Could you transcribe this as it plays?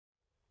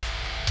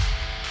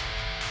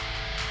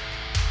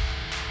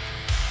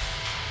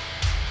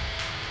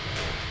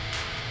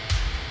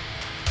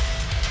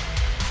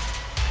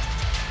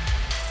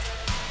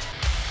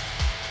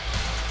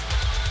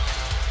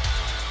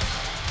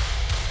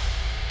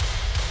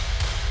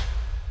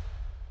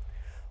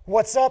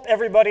What's up,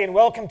 everybody, and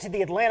welcome to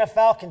the Atlanta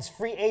Falcons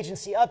Free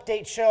Agency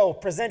Update Show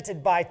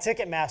presented by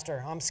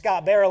Ticketmaster. I'm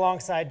Scott Bair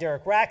alongside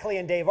Derek Rackley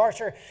and Dave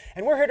Archer,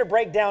 and we're here to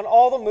break down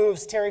all the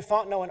moves Terry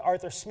Fontenot and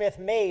Arthur Smith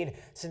made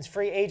since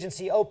free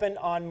agency opened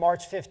on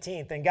March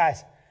 15th. And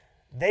guys,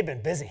 they've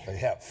been busy,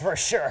 for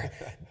sure.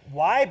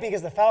 Why?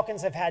 Because the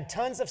Falcons have had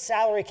tons of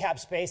salary cap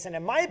space, and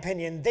in my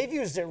opinion, they've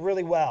used it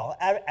really well,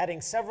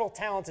 adding several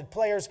talented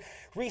players,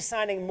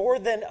 re-signing more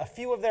than a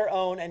few of their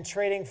own, and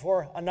trading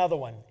for another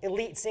one.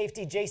 Elite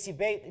safety Jesse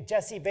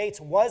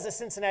Bates was a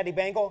Cincinnati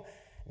Bengal.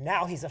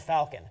 Now he's a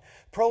Falcon.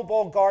 Pro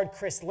Bowl guard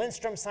Chris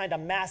Lindstrom signed a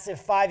massive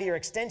 5-year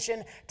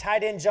extension.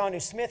 Tight end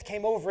Jonnu Smith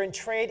came over in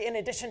trade, in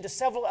addition to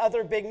several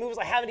other big moves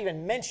I haven't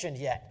even mentioned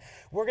yet.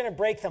 We're going to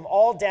break them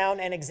all down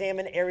and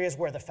examine areas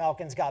where the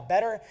Falcons got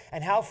better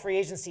and how free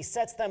agency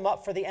sets them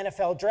up for the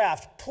NFL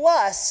draft.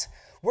 Plus,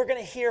 we're going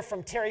to hear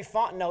from Terry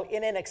Fontenot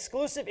in an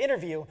exclusive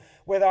interview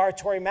with our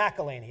Tori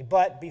McElhaney.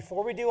 But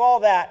before we do all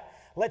that,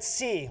 let's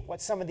see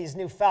what some of these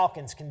new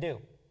Falcons can do.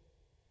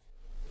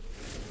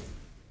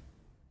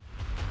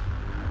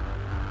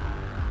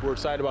 We're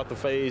excited about the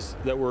phase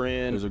that we're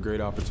in. There's a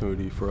great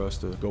opportunity for us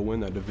to go win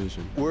that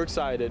division. We're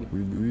excited.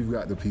 We've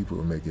got the people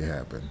to make it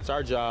happen. It's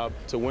our job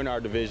to win our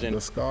division.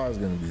 The sky's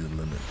going to be the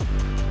limit.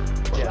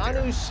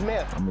 Jonnu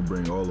Smith. I'm going to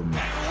bring all of them.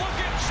 Look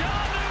at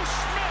Jonnu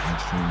Smith.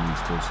 Extremely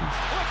explosive.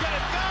 Look at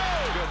it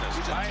go. Goodness,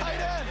 he's a tight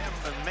end.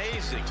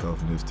 Amazing.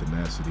 Toughness,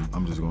 tenacity.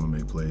 I'm just going to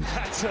make plays.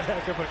 That's a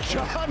heck of a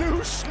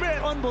Jonnu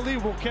Smith.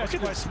 Unbelievable catch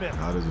by Smith.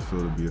 How does it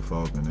feel to be a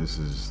Falcon? This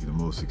is the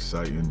most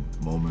exciting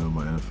moment of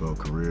my NFL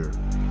career.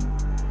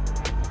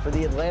 For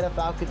the Atlanta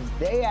Falcons,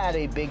 they add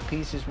a big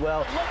piece as well.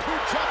 Look who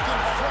jumped in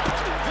front.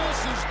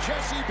 This is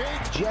Jesse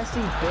Bates.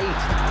 Jesse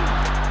Bates.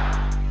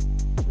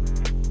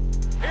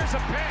 Here's a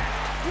pass.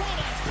 What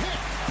a pick.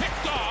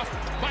 Picked off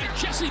by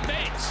Jesse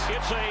Bates.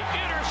 It's an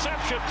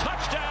interception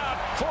touchdown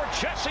for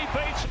Jesse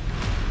Bates.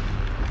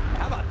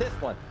 How about this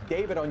one?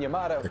 David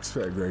Onyemata.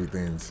 Expect great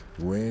things.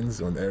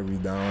 Wins on every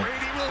down.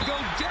 Brady will go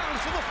down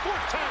for the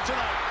 4th time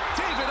tonight.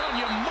 David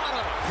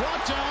Onyemata.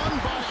 Brought down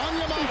by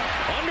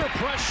Onyemata. Under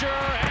pressure,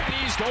 and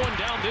he's going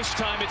down this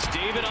time. It's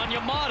David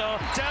Onyemata.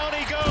 Down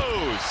he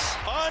goes.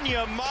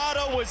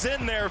 Onyemata was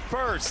in there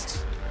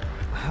first.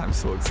 I'm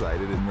so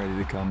excited and ready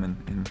to come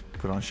and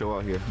put on a show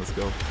out here. Let's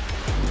go.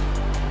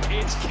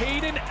 It's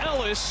Caden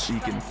Ellis. He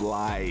can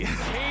fly.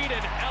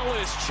 Caden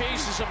Ellis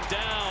chases him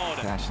down.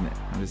 Passionate.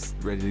 I'm just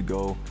ready to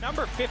go.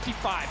 Number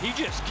 55, he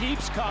just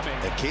keeps coming.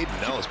 And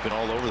Caden Ellis been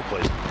all over the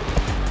place.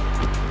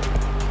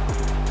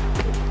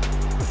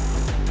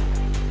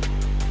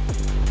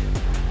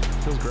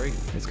 Feels great.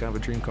 It's kind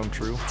of a dream come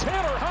true.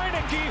 Taylor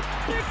Heineke,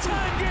 big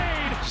time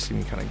gain. Just see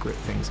me kind of grit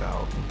things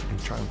out and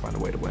try and find a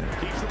way to win.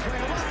 Keeps the play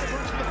alive,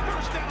 versus the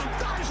first down,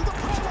 dives to the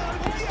goal line.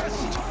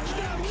 Yes,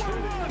 touchdown, what a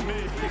run.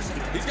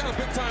 He's got a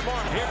big time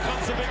arm. Here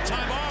comes the big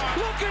time arm.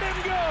 Look at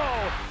him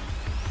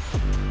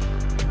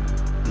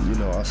go. You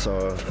know, I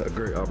saw a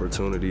great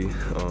opportunity,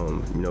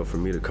 for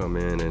me to come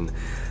in and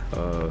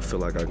feel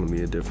like I can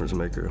be a difference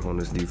maker on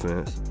this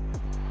defense.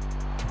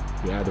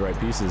 We have the right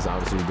pieces.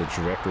 Obviously, the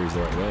trajectory is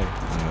the right way.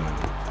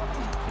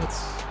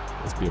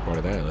 Let's be a part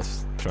of that.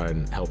 Let's try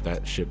and help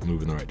that ship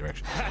move in the right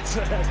direction. That's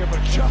a heck of a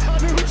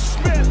Jonnu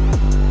Smith.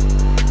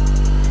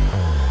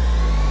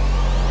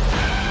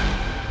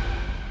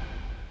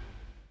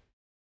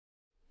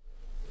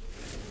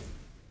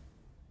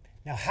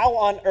 Now, how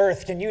on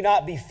earth can you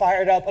not be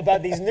fired up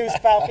about these new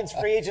Falcons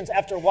free agents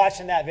after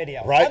watching that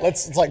video? Right?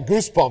 It's like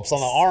goosebumps on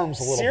the arms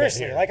a little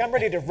seriously, bit here. Like I'm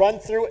ready to run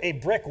through a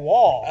brick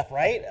wall,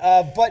 right?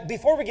 But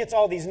before we get to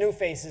all these new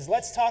faces,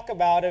 let's talk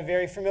about a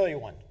very familiar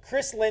one.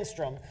 Chris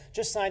Lindstrom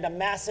just signed a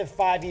massive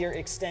 5-year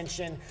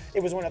extension.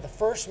 It was one of the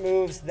first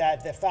moves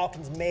that the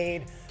Falcons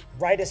made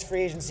right as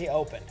free agency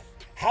opened.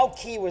 How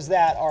key was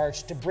that,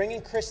 Arch, to bringing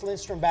Chris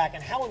Lindstrom back,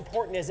 and how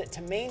important is it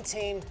to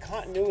maintain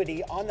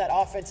continuity on that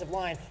offensive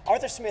line?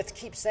 Arthur Smith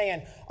keeps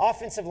saying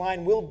offensive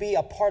line will be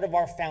a part of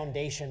our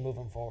foundation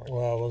moving forward.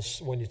 Well,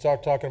 when you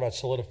talking about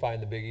solidifying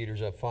the big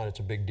eaters up front, it's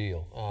a big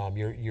deal.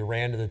 You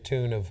ran to the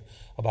tune of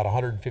about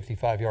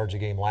 155 yards a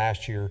game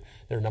last year.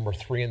 They're number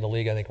 3 in the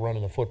league, I think,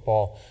 running the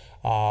football.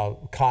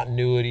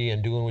 Continuity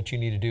and doing what you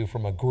need to do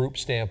from a group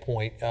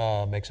standpoint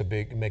makes a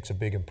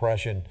big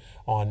impression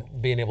on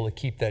being able to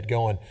keep that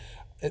going.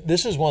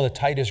 This is one of the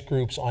tightest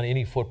groups on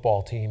any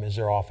football team is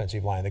their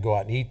offensive line. They go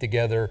out and eat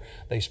together.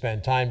 They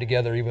spend time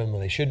together even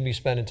when they shouldn't be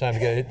spending time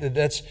together.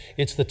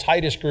 It's the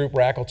tightest group.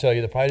 Rack will tell you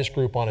the tightest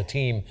group on a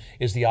team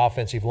is the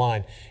offensive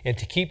line. And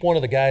to keep one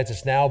of the guys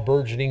that's now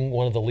burgeoning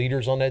one of the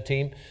leaders on that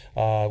team,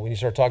 when you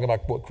start talking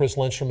about what Chris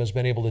Lindstrom has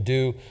been able to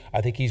do, I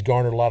think he's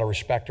garnered a lot of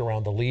respect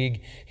around the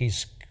league.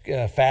 He's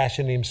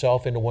fashioned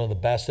himself into one of the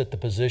best at the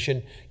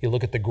position. You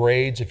look at the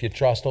grades, if you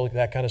trust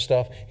that kind of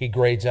stuff, he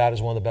grades out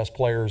as one of the best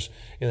players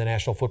in the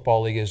National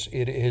Football League,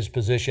 his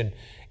position.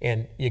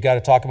 And you got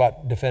to talk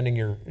about defending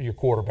your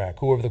quarterback.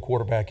 Whoever the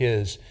quarterback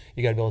is,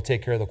 you got to be able to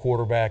take care of the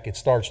quarterback. It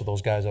starts with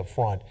those guys up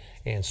front.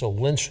 And so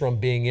Lindstrom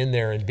being in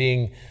there and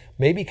being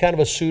maybe kind of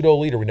a pseudo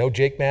leader. We know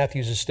Jake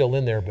Matthews is still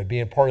in there, but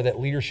being part of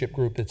that leadership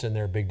group that's in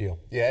there, big deal.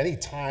 Yeah,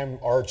 anytime,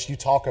 Arch, you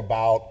talk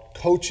about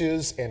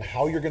coaches and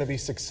how you're going to be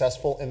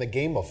successful in the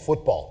game of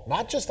football,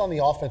 not just on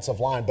the offensive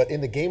line, but in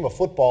the game of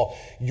football,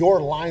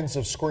 your lines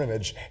of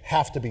scrimmage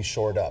have to be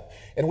shored up.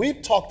 And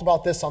we've talked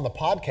about this on the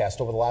podcast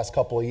over the last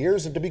couple of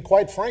years, and to be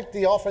quite frank,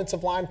 the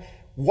offensive line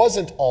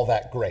wasn't all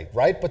that great,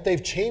 right? But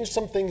they've changed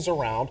some things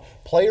around.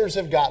 Players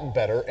have gotten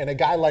better, and a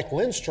guy like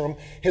Lindstrom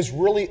has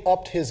really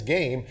upped his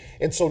game.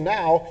 And so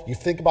now you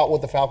think about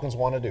what the Falcons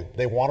want to do.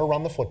 They want to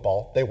run the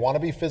football. They want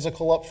to be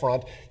physical up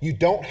front. You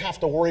don't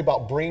have to worry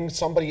about bringing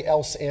somebody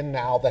else in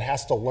now that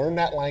has to learn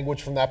that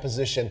language from that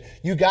position.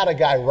 You got a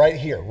guy right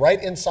here,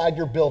 right inside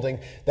your building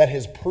that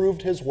has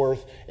proved his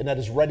worth and that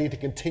is ready to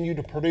continue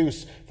to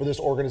produce for this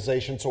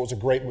organization. So it was a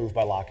great move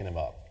by locking him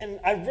up. And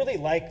I really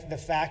like the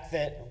fact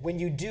that when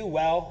you do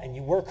well and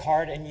you work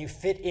hard and you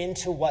fit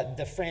into what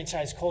the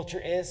franchise culture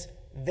is,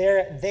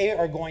 they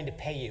are going to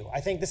pay you.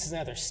 I think this is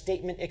another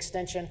statement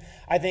extension.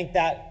 I think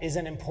that is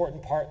an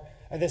important part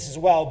of this as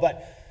well.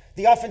 But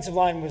the offensive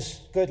line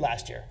was good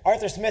last year.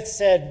 Arthur Smith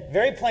said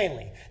very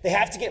plainly, they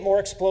have to get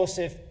more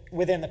explosive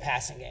within the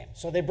passing game.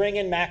 So they bring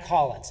in Mac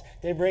Hollins.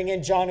 They bring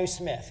in Jonnu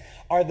Smith.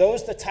 Are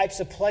those the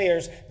types of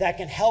players that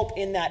can help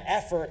in that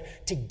effort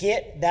to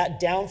get that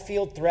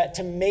downfield threat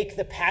to make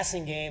the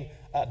passing game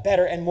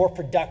better and more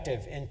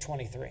productive in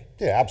 23?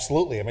 Yeah,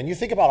 absolutely. I mean, you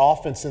think about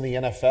offense in the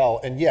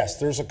NFL, and yes,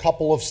 there's a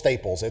couple of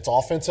staples. It's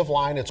offensive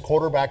line, it's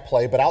quarterback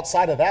play, but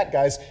outside of that,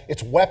 guys,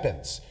 it's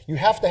weapons. You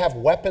have to have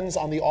weapons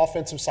on the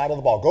offensive side of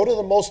the ball. Go to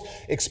the most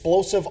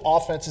explosive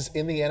offenses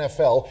in the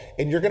NFL,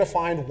 and you're going to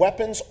find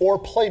weapons or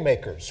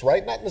playmakers,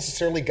 right? Not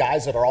necessarily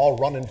guys that are all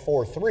running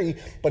 4-3,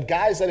 but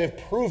guys that have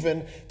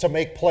proven to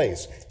make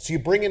plays. So you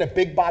bring in a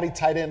big body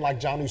tight end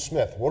like Jonnu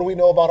Smith. What do we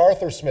know about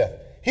Arthur Smith?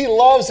 He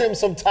loves him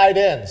some tight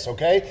ends,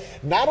 okay?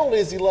 Not only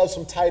does he love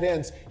some tight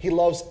ends, he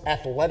loves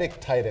athletic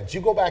tight ends.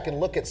 You go back and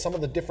look at some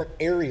of the different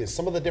areas,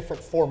 some of the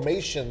different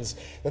formations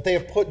that they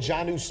have put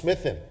Jonnu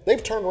Smith in.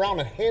 They've turned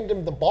around and handed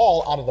him the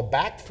ball out of the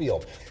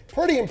backfield.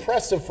 Pretty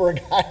impressive for a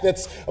guy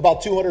that's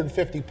about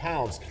 250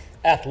 pounds.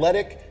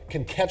 Athletic,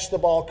 can catch the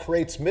ball,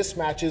 creates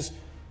mismatches.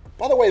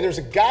 By the way, there's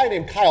a guy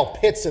named Kyle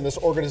Pitts in this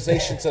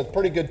organization that's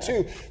pretty good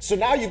too. So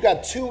now you've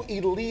got two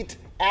elite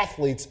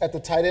athletes at the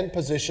tight end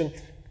position.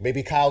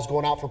 Maybe Kyle's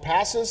going out for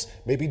passes.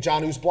 Maybe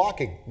Jonnu's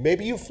blocking.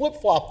 Maybe you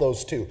flip-flop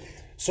those two.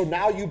 So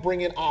now you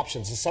bring in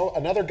options. So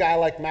another guy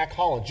like Mac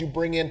Hollins, you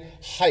bring in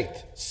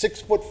height,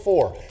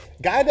 6'4".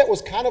 Guy that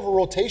was kind of a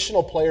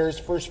rotational player his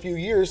first few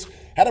years,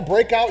 had a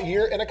breakout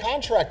year and a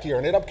contract year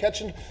and ended up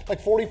catching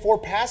like 44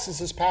 passes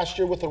this past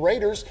year with the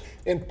Raiders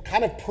and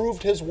kind of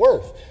proved his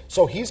worth.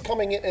 So he's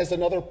coming in as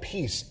another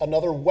piece,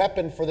 another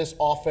weapon for this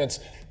offense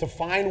to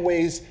find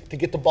ways to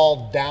get the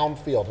ball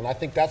downfield. And I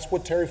think that's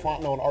what Terry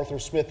Fontenot and Arthur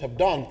Smith have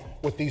done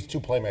with these two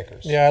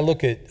playmakers. Yeah, I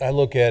look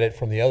at it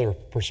from the other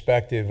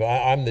perspective.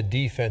 I'm the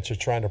defense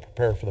trying to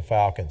prepare for the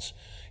Falcons.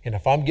 And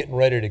if I'm getting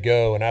ready to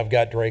go and I've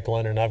got Drake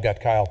London and I've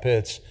got Kyle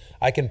Pitts,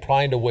 I can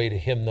find a way to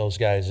hem those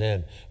guys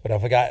in. But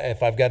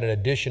if I've got an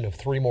addition of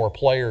 3 more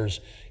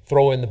players,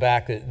 throw in the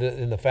fact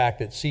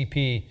that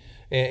CP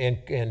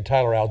and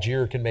Tyler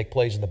Algier can make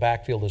plays in the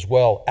backfield as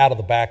well, out of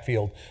the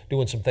backfield,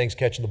 doing some things,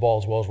 catching the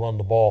ball as well as running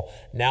the ball.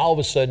 Now all of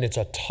a sudden it's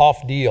a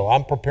tough deal.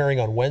 I'm preparing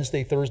on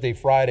Wednesday, Thursday,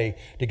 Friday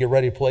to get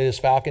ready to play this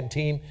Falcon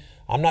team.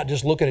 I'm not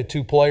just looking at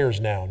 2 players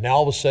now. Now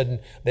all of a sudden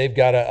they've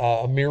got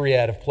a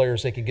myriad of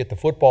players they can get the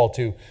football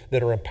to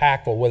that are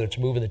impactful, whether it's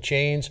moving the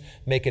chains,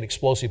 making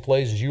explosive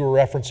plays, as you were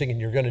referencing,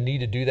 and you're going to need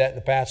to do that in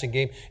the passing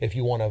game if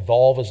you want to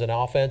evolve as an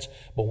offense.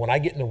 But when I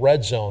get in the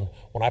red zone,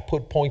 when I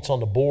put points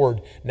on the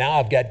board, now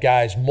I've got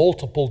guys,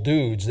 multiple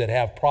dudes that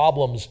have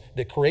problems,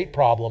 that create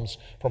problems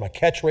from a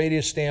catch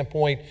radius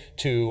standpoint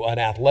to an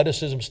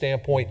athleticism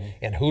standpoint.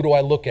 And who do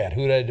I look at?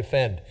 Who do I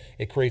defend?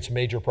 It creates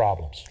major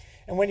problems.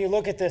 And when you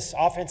look at this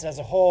offense as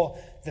a whole,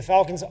 the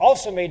Falcons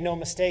also made no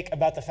mistake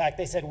about the fact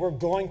they said, we're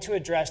going to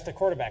address the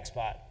quarterback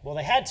spot. Well,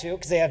 they had to,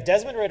 because they have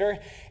Desmond Ridder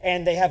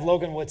and they have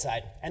Logan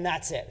Woodside, and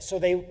that's it.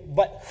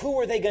 But who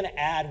were they going to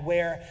add?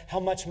 Where? How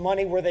much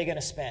money were they going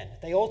to spend?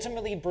 They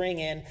ultimately bring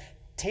in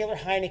Taylor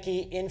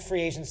Heineke in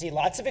free agency,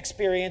 lots of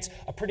experience,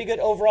 a pretty good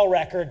overall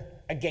record,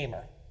 a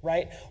gamer,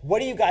 right? What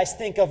do you guys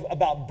think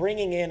about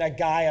bringing in a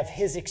guy of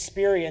his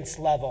experience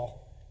level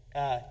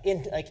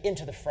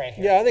into the fray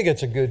here? Yeah, I think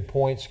it's a good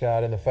point,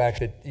 Scott, in the fact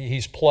that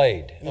he's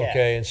played,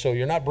 okay? And so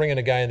you're not bringing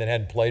a guy in that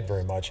hadn't played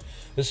very much.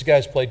 This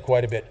guy's played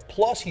quite a bit.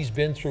 Plus, he's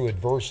been through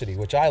adversity,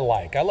 which I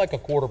like. I like a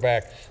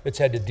quarterback that's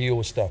had to deal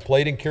with stuff.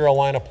 Played in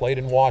Carolina, played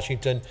in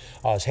Washington,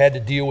 has had to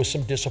deal with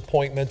some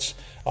disappointments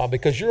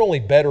because you're only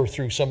better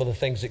through some of the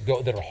things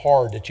that are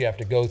hard that you have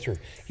to go through.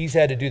 He's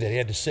had to do that. He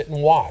had to sit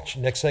and watch.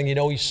 Next thing you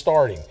know, he's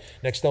starting.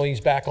 Next thing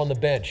he's back on the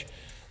bench.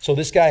 So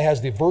this guy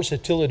has the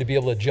versatility to be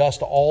able to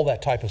adjust to all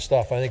that type of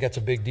stuff. I think that's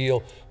a big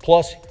deal.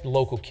 Plus,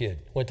 local kid.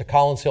 Went to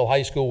Collins Hill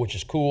High School, which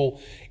is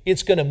cool.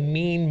 It's going to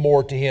mean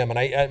more to him. And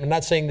I'm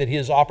not saying that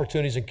his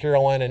opportunities in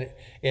Carolina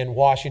and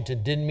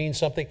Washington didn't mean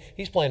something.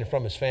 He's playing in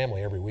front of his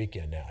family every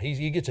weekend now.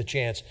 He gets a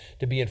chance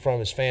to be in front of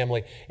his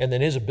family. And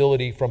then his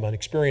ability from an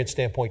experience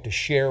standpoint to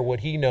share what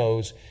he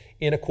knows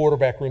in a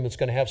quarterback room that's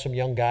going to have some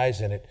young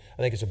guys in it,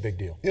 I think it's a big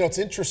deal. You know, it's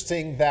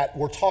interesting that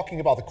we're talking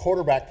about the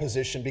quarterback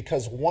position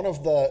because one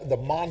of the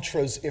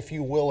mantras, if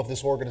you will, of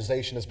this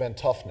organization has been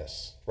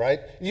toughness,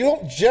 right? You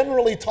don't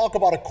generally talk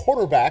about a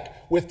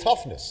quarterback with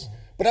toughness.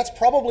 But that's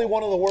probably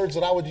one of the words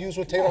that I would use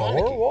with Taylor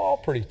Heineke. We're all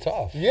pretty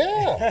tough.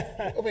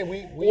 Yeah. I mean, we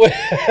I mean,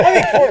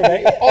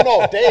 quarterback. Oh,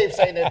 no, Dave's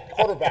saying that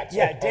quarterbacks.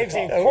 Yeah, Dave's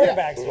saying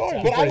quarterbacks.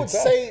 Yeah. But I would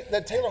say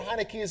that Taylor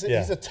Heineke he's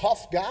a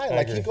tough guy.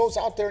 Like, he goes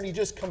out there and he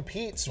just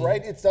competes,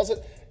 right? It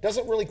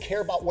doesn't really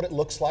care about what it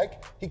looks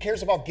like. He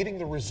cares about getting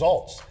the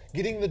results,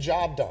 getting the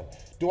job done.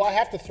 Do I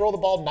have to throw the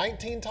ball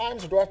 19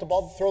 times or do I have to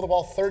throw the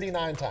ball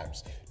 39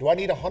 times? Do I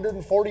need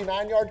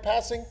 149-yard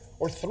passing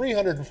or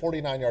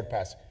 349-yard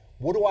passing?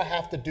 What do I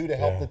have to do to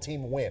help the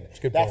team win?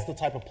 That's the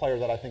type of player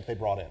that I think they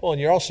brought in. Well,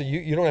 and you're also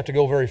you don't have to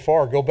go very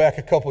far. Go back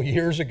a couple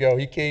years ago.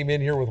 He came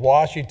in here with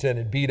Washington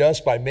and beat us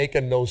by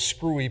making those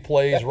screwy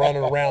plays,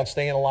 running around,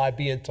 staying alive,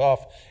 being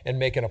tough, and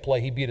making a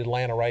play. He beat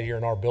Atlanta right here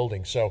in our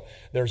building. So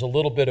there's a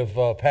little bit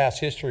of past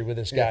history with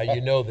this guy.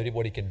 You know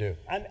what he can do.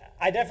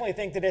 I definitely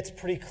think that it's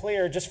pretty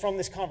clear just from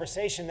this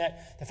conversation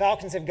that the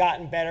Falcons have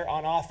gotten better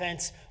on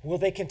offense. Will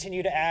they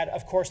continue to add?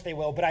 Of course they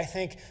will. But I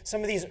think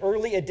some of these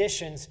early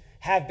additions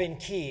have been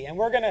key. And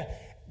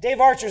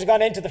Dave Archer's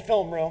gone into the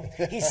film room.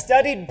 He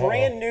studied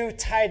brand new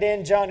tight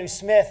end Jonnu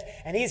Smith,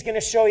 and he's going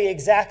to show you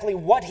exactly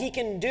what he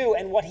can do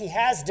and what he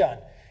has done.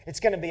 It's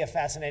going to be a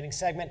fascinating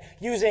segment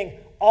using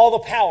all the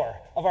power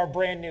of our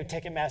brand new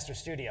Ticketmaster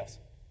Studios.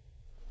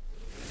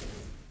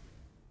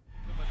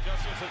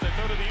 Adjustments as they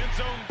throw to the end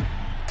zone.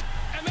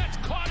 And that's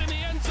caught in the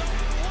end zone.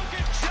 Look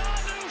at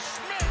Jonnu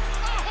Smith.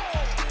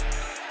 Oh!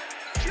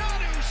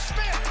 Jonnu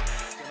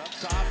Smith. And up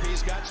top,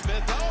 he's got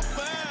Smith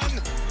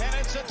open. And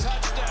it's a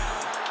touchdown.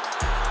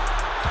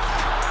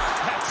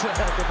 That's a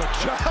heck of a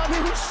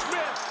Jonnu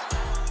Smith.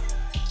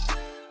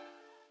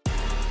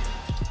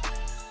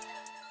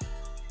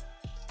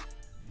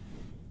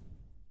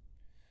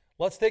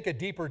 Let's take a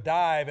deeper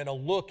dive and a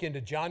look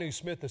into Jonnu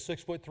Smith, the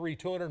 6'3",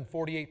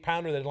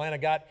 248-pounder that Atlanta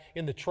got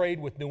in the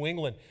trade with New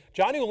England.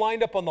 Jonnu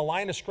lined up on the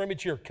line of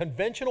scrimmage here,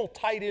 conventional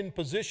tight end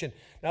position.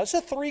 Now, it's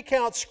a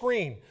 3-count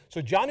screen,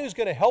 so Jonnu's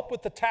going to help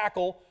with the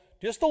tackle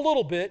just a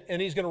little bit, and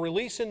he's going to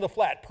release in the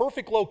flat.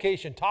 Perfect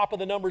location, top of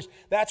the numbers.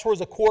 That's where, as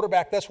a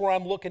quarterback, that's where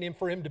I'm looking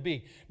for him to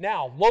be.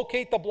 Now,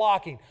 locate the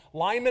blocking.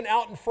 Lineman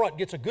out in front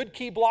gets a good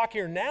key block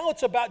here. Now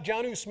it's about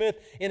Jonnu Smith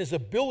and his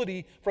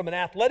ability from an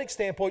athletic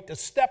standpoint to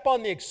step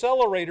on the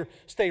accelerator,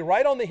 stay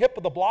right on the hip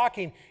of the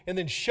blocking, and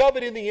then shove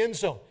it in the end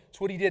zone.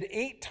 It's what he did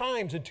 8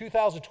 times in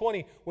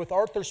 2020 with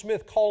Arthur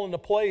Smith calling the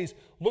plays.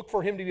 Look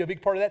for him to be a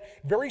big part of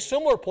that. Very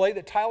similar play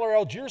that Tyler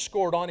Algier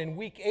scored on in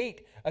Week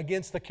 8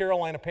 against the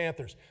Carolina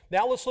Panthers.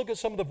 Now let's look at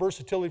some of the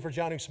versatility for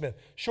Jonnu Smith.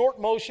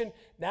 Short motion,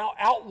 now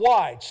out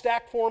wide,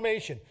 stack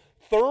formation.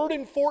 3rd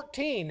and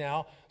 14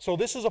 now. So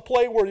this is a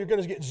play where you're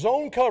going to get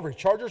zone coverage.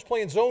 Chargers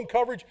playing zone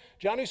coverage.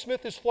 Jonnu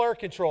Smith is flare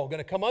control. Going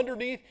to come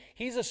underneath.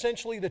 He's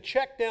essentially the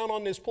check down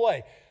on this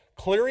play.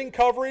 Clearing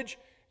coverage,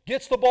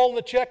 gets the ball in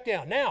the check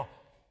down. Now,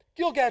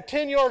 you'll got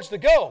 10 yards to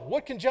go.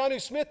 What can Jonnu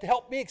Smith to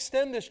help me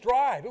extend this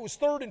drive? It was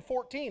 3rd and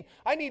 14.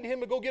 I needed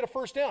him to go get a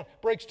first down.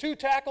 Breaks 2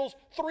 tackles,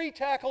 3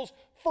 tackles,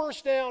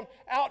 first down,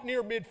 out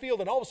near midfield.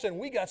 And all of a sudden,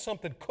 we got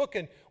something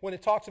cooking when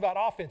it talks about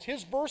offense.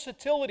 His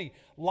versatility,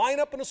 line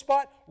up in a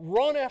spot,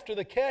 run after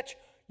the catch.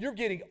 You're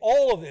getting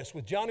all of this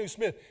with Jonnu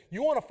Smith.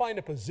 You want to find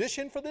a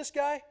position for this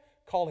guy?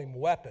 Call him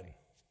weapon.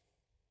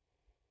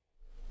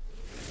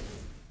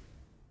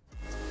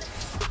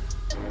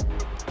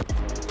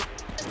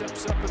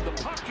 Steps up in the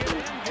pocket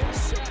and gets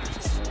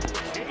sacked.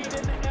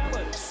 Caden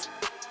Ellis.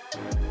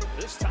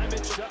 This time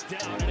it's shut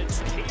down, and it's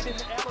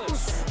Caden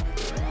Ellis.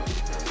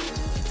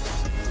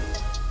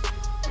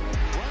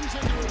 Runs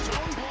into his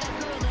own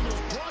blocker and then is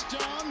brought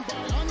down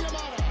by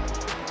Onyemata.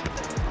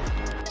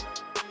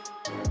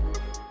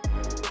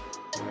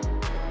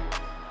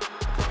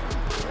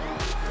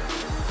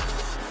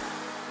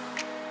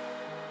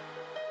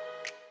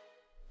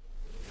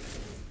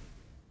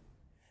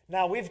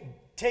 Now, we've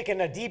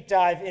taken a deep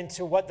dive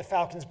into what the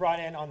Falcons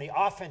brought in on the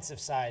offensive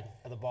side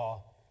of the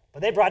ball.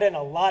 But they brought in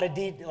a lot of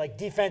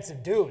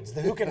defensive dudes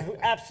who can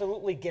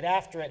absolutely get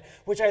after it,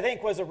 which I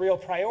think was a real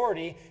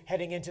priority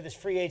heading into this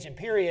free agent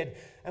period.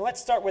 And let's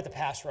start with the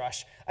pass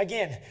rush.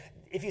 Again,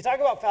 if you talk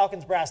about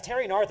Falcons brass,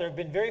 Terry and Arthur have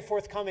been very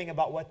forthcoming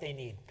about what they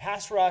need.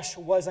 Pass rush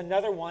was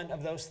another one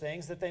of those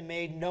things that they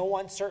made no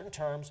uncertain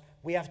terms.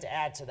 We have to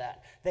add to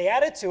that. They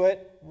added to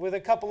it with a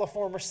couple of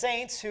former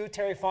Saints who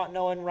Terry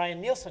Fontenot and Ryan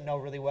Nielsen know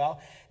really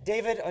well,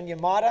 David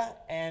Onyemata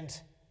and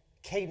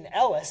Caden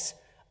Ellis,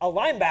 a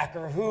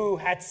linebacker who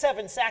had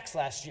 7 sacks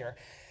last year.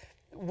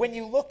 When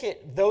you look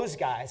at those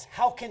guys,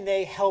 how can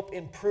they help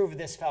improve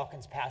this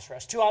Falcons pass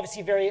rush? Two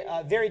obviously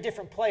very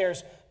different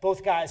players.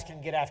 Both guys can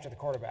get after the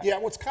quarterback. Yeah,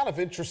 what's kind of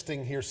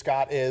interesting here,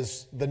 Scott,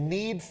 is the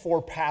need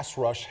for pass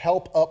rush,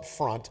 help up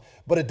front,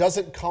 but it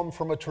doesn't come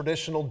from a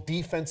traditional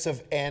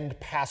defensive end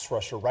pass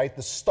rusher, right?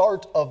 The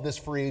start of this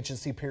free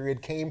agency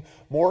period came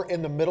more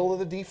in the middle of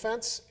the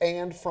defense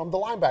and from the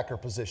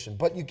linebacker position.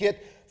 But you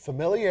get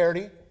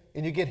familiarity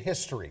and you get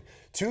history.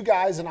 Two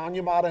guys in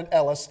Onyemata and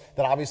Ellis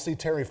that obviously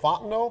Terry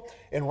Fontenot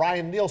and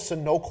Ryan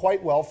Nielsen know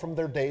quite well from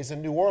their days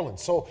in New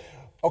Orleans. So,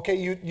 okay,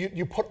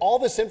 you put all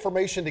this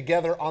information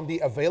together on the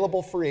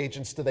available free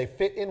agents. Do they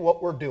fit in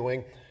what we're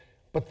doing?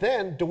 But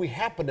then, do we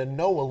happen to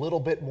know a little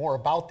bit more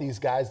about these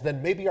guys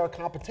than maybe our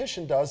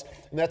competition does?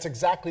 And that's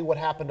exactly what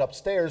happened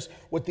upstairs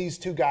with these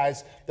two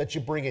guys that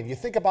you bring in. You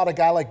think about a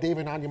guy like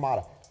David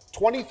Onyemata,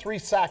 23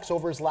 sacks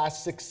over his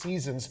last 6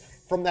 seasons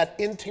from that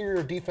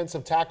interior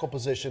defensive tackle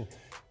position.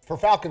 For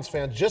Falcons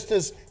fans, just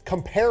as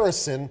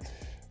comparison,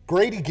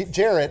 Grady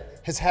Jarrett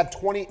has had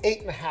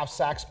 28.5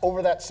 sacks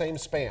over that same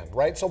span,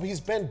 right? So he's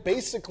been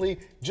basically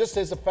just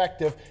as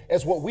effective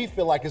as what we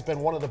feel like has been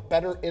one of the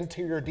better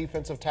interior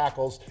defensive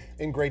tackles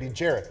in Grady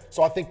Jarrett.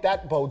 So I think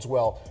that bodes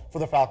well for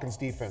the Falcons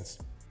defense.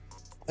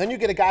 Then you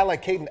get a guy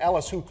like Caden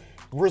Ellis, who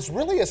was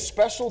really a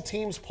special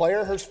teams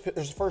player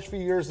his first few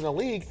years in the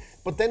league,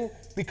 but then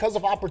because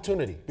of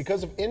opportunity,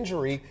 because of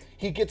injury,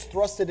 he gets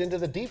thrusted into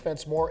the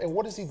defense more. And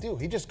what does he do?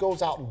 He just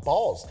goes out and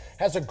balls.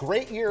 Has a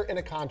great year in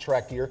a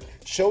contract year,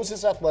 shows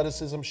his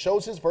athleticism,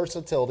 shows his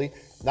versatility,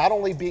 not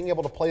only being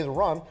able to play the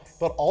run,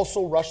 but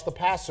also rush the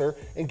passer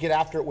and get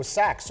after it with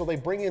sacks. So they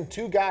bring in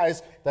two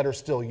guys that are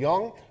still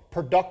young,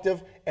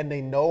 productive, and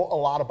they know a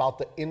lot about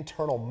the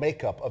internal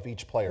makeup of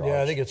each player.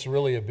 Yeah, I think it's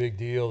really a big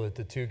deal that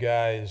the two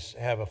guys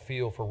have a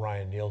feel for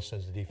Ryan Nielsen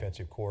as the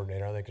defensive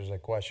coordinator. I think there's a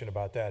question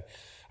about that.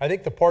 I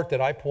think the part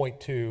that I point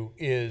to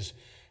is,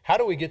 how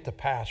do we get the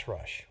pass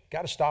rush?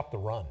 Got to stop the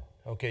run.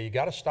 Okay, you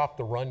got to stop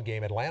the run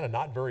game. Atlanta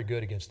not very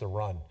good against the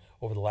run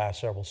over the last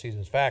several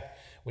seasons. In fact,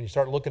 when you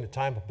start looking at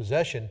time of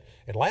possession,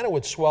 Atlanta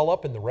would swell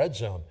up in the red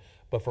zone.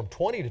 But from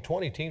 20 to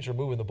 20, teams are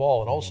moving the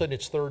ball, and all of a sudden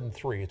it's 3rd and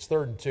 3, it's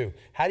 3rd and 2.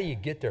 How do you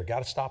get there?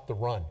 Got to stop the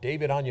run.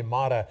 David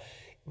Onyemata,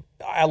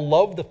 I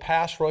love the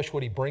pass rush,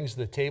 what he brings to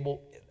the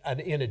table. And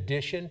in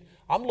addition,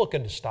 I'm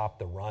looking to stop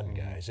the run,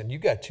 guys. And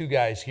you've got two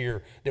guys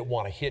here that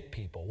want to hit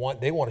people.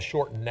 They want to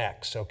shorten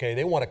necks, okay?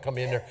 They want to come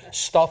in there,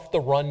 stuff the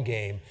run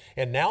game.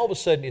 And now all of a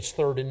sudden it's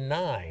 3rd and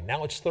 9.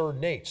 Now it's 3rd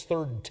and 8. It's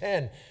 3rd and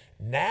 10.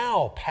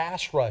 Now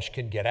pass rush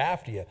can get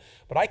after you.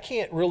 But I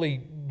can't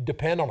really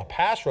depend on a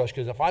pass rush,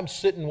 because if I'm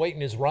sitting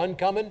waiting his run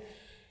coming,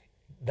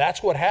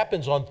 that's what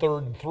happens on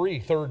 3rd and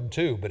 3, 3rd and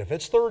 2. But if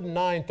it's 3rd and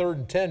 9, 3rd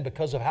and 10,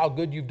 because of how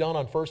good you've done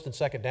on 1st and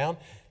 2nd down,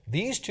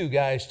 these two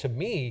guys, to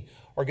me,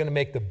 are going to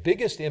make the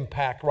biggest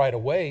impact right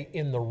away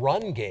in the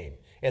run game.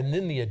 And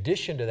then the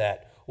addition to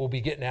that will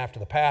be getting after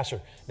the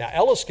passer. Now,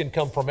 Ellis can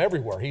come from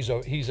everywhere. He's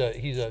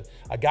a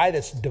guy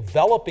that's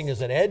developing as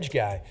an edge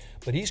guy,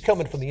 but he's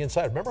coming from the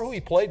inside. Remember who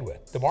he played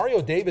with?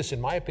 DeMario Davis, in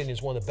my opinion,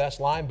 is one of the best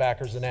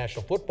linebackers in the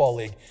National Football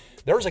League.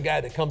 There's a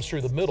guy that comes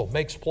through the middle,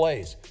 makes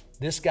plays.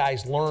 This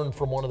guy's learned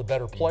from one of the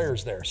better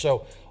players there.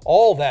 So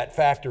all that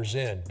factors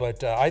in.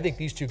 But I think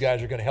these two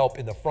guys are going to help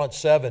in the front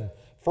seven.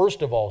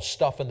 First of all,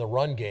 stuff in the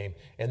run game,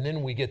 and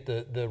then we get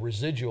the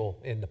residual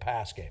in the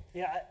pass game.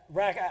 Yeah,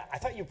 Rack, I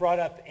thought you brought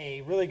up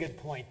a really good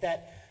point,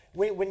 that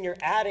when you're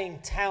adding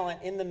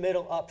talent in the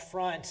middle up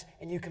front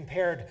and you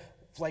compared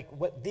like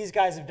what these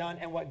guys have done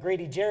and what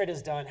Grady Jarrett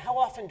has done, how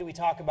often do we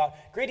talk about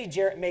Grady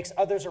Jarrett makes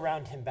others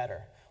around him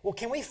better? Well,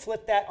 can we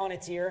flip that on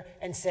its ear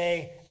and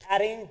say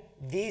adding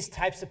these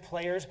types of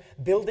players,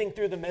 building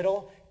through the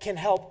middle, can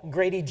help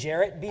Grady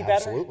Jarrett be better?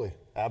 Absolutely.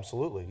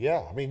 Absolutely,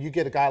 yeah. I mean, you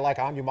get a guy like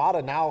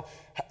Onyemata now,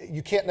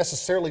 you can't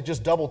necessarily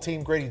just double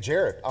team Grady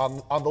Jarrett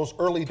on those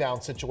early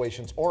down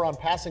situations or on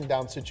passing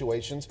down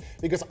situations,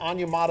 because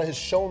Onyemata has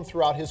shown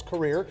throughout his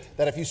career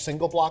that if you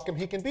single block him,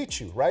 he can beat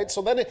you, right?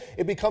 So then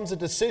it becomes a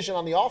decision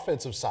on the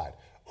offensive side.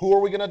 Who are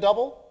we going to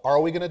double?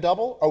 Are we going to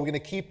double? Are we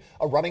going to keep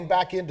a running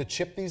back in to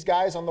chip these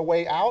guys on the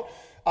way out?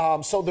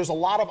 So there's a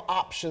lot of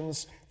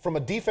options from a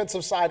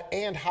defensive side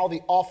and how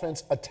the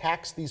offense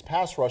attacks these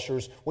pass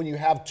rushers when you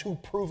have two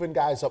proven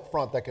guys up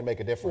front that can make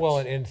a difference. Well,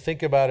 and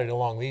think about it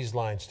along these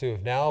lines, too.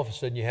 If now all of a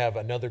sudden you have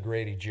another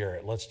Grady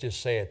Jarrett, let's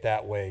just say it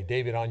that way,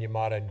 David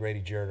Onyemata and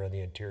Grady Jarrett on the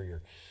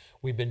interior.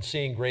 We've been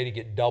seeing Grady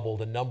get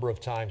doubled a number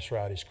of times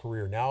throughout his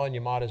career. Now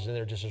Onyemata's in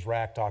there, just as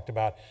Rack talked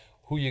about,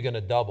 who you're going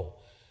to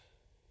double.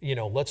 You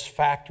know, let's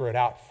factor it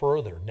out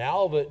further.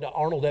 Now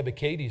Arnold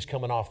Ebiketie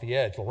coming off the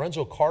edge.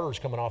 Lorenzo Carter's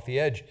coming off the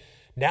edge.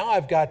 Now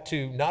I've got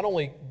to, not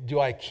only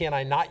can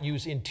I not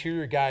use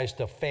interior guys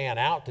to fan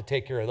out to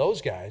take care of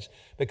those guys,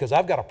 because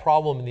I've got a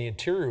problem in the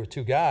interior with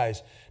two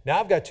guys. Now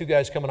I've got two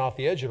guys coming off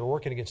the edge that are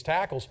working against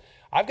tackles.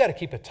 I've got to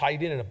keep a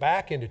tight end and a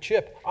back end to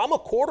chip. I'm a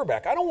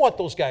quarterback. I don't want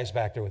those guys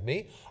back there with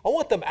me. I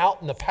want them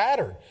out in the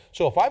pattern.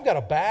 So if I've got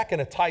a back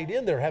and a tight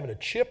end there having a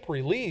chip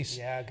release,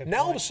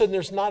 now all of a sudden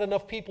there's not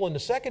enough people in the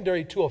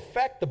secondary to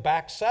affect the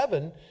back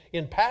seven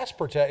in pass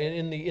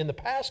in the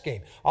pass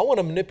game. I want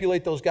to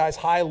manipulate those guys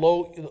high,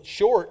 low,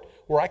 short,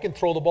 where I can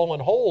throw the ball in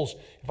holes.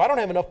 If I don't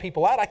have enough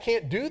people out, I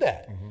can't do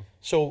that.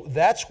 So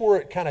that's where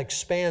it kind of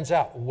expands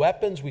out.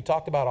 Weapons we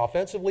talked about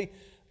offensively.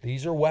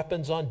 These are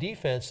weapons on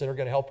defense that are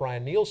going to help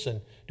Ryan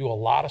Nielsen do a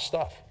lot of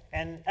stuff.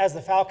 And as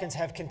the Falcons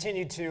have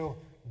continued to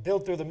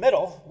build through the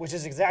middle, which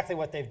is exactly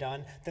what they've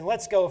done, then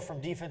let's go from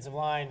defensive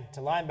line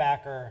to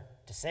linebacker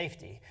to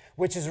safety,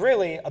 which is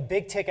really a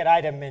big ticket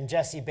item in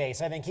Jesse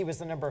Bates. I think he was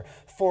the number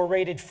 4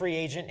 rated free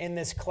agent in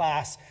this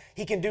class.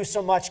 He can do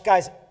so much.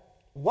 Guys,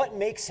 what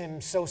makes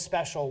him so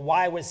special?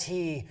 Why was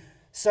he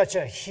such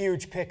a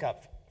huge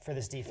pickup for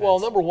this defense? Well,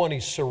 number one,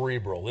 he's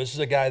cerebral. This is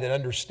a guy that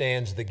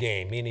understands the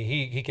game, meaning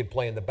he can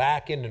play in the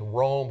back end and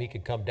roam. He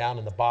can come down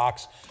in the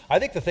box. I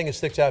think the thing that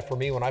sticks out for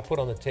me when I put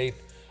on the tape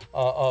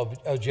of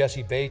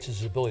Jesse Bates is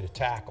his ability to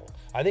tackle.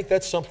 I think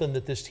that's something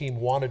that this team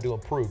wanted to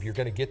improve. You're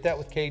going to get that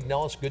with Caden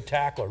Ellis, good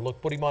tackler.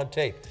 Look, put him on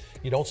tape.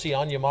 You don't see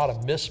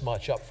Onyemata miss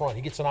much up front.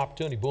 He gets an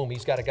opportunity, boom,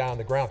 he's got a guy on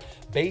the ground.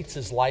 Bates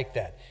is like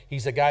that.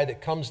 He's a guy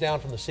that comes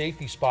down from the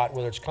safety spot,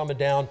 whether it's coming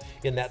down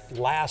in that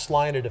last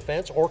line of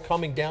defense or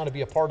coming down to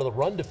be a part of the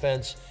run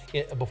defense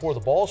before the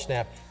ball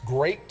snap.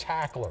 Great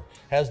tackler.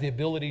 Has the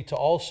ability to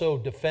also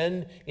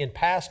defend in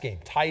pass game.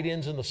 Tight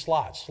ends in the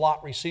slot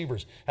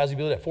receivers. Has the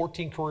ability to have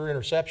 14 career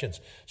interceptions.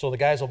 So the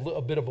guy's a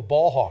bit of a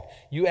ball hawk.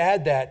 You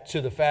add that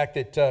to the fact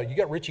that you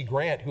got Richie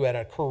Grant, who had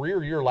a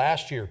career year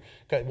last year,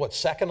 got,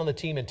 second on the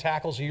team in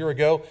tackles a year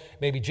ago,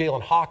 maybe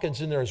Jalen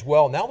Hawkins in there as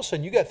well. Now all of a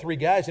sudden you got 3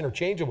 guys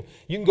interchangeable.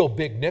 You can go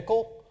big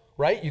nickel,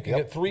 right? You can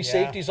get 3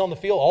 safeties on the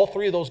field. All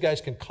 3 of those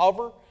guys can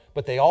cover,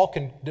 but they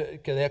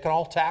can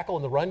all tackle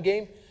in the run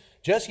game.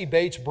 Jesse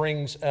Bates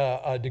brings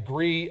a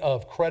degree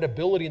of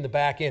credibility in the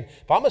back end.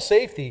 If I'm a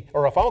safety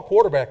or if I'm a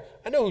quarterback,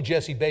 I know who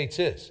Jesse Bates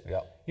is.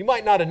 You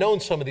might not have known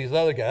some of these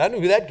other guys. I know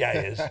who that guy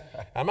is.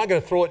 I'm not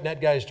going to throw it in that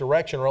guy's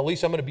direction, or at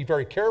least I'm going to be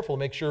very careful to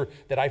make sure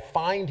that I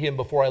find him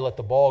before I let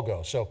the ball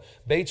go. So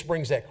Bates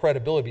brings that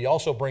credibility. He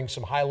also brings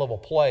some high-level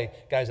play.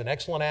 Guy's an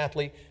excellent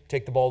athlete.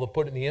 Take the ball to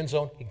put it in the end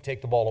zone. He can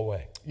take the ball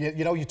away.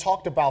 You know, you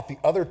talked about the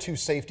other 2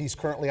 safeties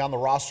currently on the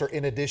roster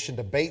in addition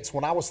to Bates.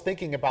 When I was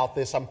thinking about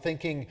this, I'm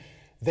thinking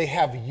they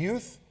have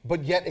youth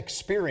but yet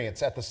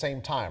experience at the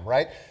same time,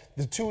 right?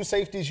 The 2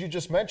 safeties you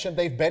just mentioned,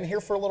 they've been here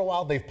for a little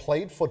while. They've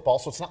played football,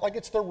 so it's not like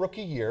it's their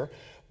rookie year.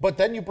 But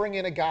then you bring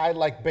in a guy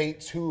like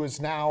Bates, who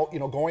is now,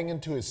 going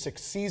into his 6th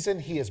season.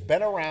 He has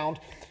been around.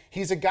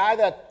 He's a guy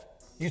that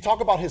you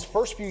talk about his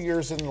first few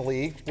years in the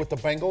league with the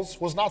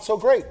Bengals was not so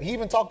great. He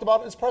even talked about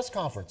it in his press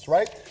conference,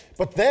 right?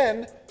 But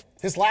then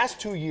his last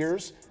 2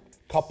 years,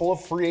 couple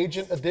of free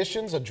agent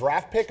additions, a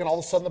draft pick, and all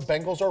of a sudden the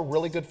Bengals are a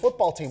really good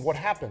football team. What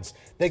happens?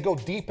 They go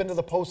deep into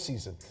the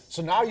postseason.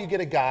 So now you get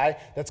a guy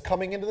that's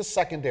coming into the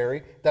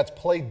secondary, that's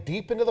played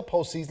deep into the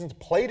postseason,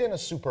 played in a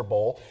Super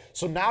Bowl.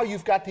 So now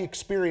you've got the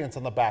experience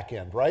on the back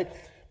end, right?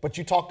 But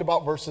you talked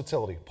about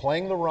versatility,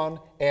 playing the run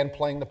and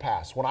playing the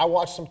pass. When I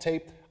watched some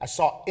tape, I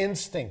saw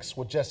instincts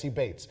with Jesse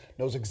Bates.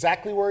 Knows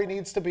exactly where he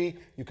needs to be.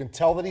 You can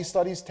tell that he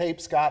studies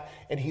tape, Scott,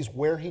 and he's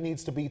where he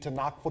needs to be to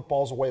knock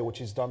footballs away, which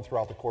he's done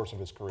throughout the course of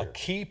his career. A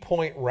key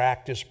point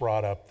Rack just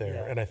brought up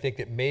there, and I think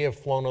it may have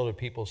flown over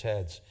people's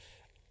heads.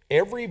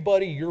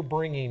 Everybody you're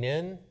bringing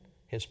in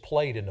has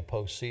played in the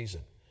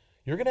postseason.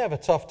 You're going to have a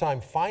tough time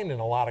finding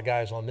a lot of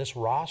guys on this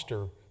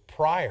roster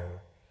prior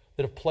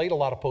that have played a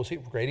lot of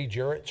postseason. Grady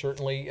Jarrett,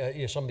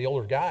 certainly some of the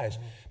older guys.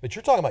 But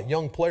you're talking about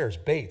young players.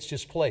 Bates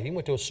just played. He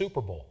went to a Super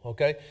Bowl,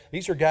 okay?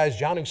 These are guys,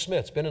 Jonnu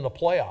Smith's been in the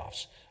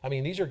playoffs. I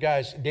mean, these are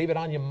guys, David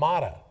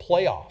Onyemata,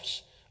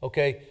 playoffs,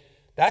 okay?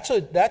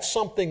 That's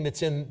something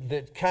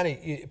that kind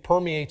of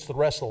permeates the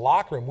rest of the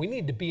locker room. We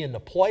need to be in the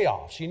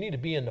playoffs. You need to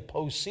be in the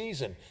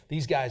postseason.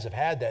 These guys have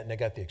had that, and they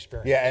got the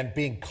experience. Yeah, and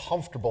being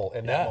comfortable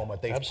in that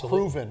moment. They've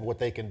proven what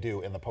they can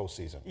do in the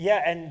postseason.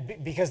 Yeah,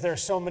 and because there are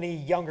so many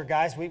younger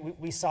guys,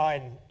 we saw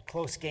in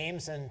close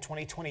games in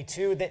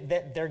 2022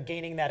 that they're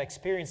gaining that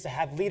experience. To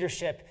have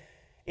leadership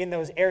in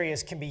those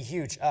areas can be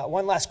huge.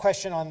 One last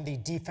question on the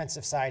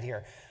defensive side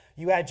here.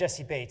 You had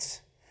Jesse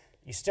Bates.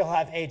 You still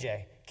have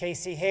AJ.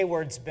 Casey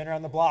Hayward's been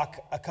around the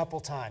block a couple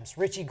times.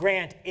 Richie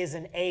Grant is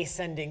an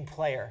ascending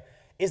player.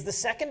 Is the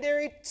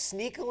secondary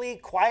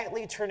sneakily,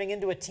 quietly turning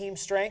into a team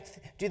strength?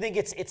 Do you think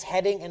it's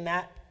heading in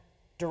that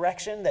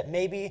direction, that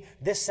maybe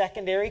this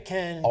secondary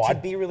can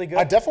be really good?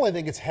 I definitely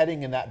think it's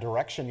heading in that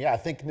direction. Yeah, I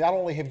think not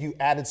only have you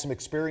added some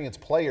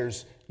experienced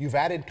players, you've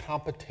added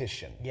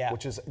competition,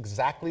 which is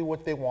exactly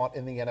what they want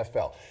in the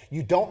NFL.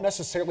 You don't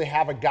necessarily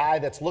have a guy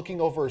that's looking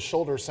over his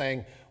shoulder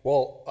saying,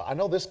 well, I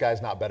know this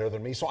guy's not better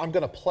than me, so I'm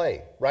going to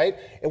play, right?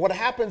 And what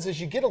happens is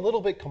you get a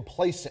little bit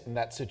complacent in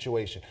that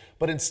situation.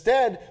 But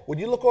instead, when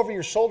you look over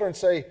your shoulder and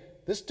say,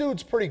 this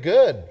dude's pretty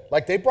good,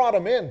 like they brought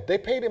him in, they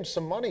paid him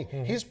some money,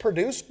 he's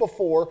produced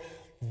before,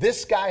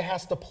 this guy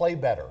has to play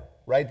better.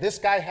 right? This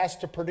guy has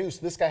to produce.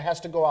 This guy has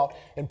to go out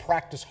and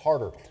practice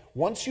harder.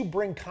 Once you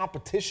bring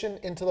competition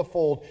into the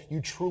fold, you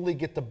truly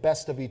get the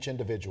best of each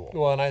individual.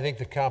 Well, and I think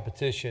the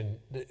competition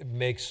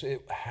makes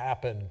it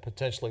happen,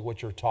 potentially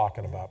what you're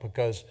talking about,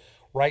 because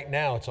right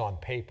now it's on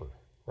paper,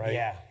 right?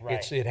 Yeah,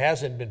 right. It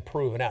hasn't been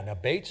proven out. Now,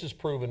 Bates has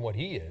proven what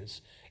he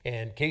is,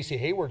 and Casey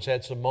Hayward's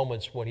had some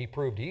moments when he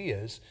proved he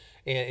is,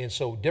 and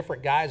so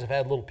different guys have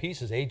had little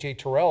pieces. A.J.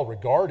 Terrell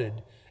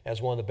regarded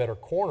as one of the better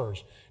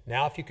corners.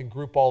 Now, if you can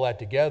group all that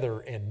together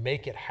and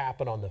make it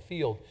happen on the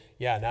field,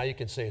 yeah, now you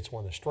can say it's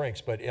one of the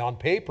strengths. But on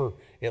paper,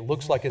 it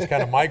looks like it's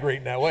kind of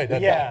migrating that way,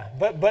 doesn't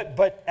it?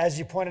 But as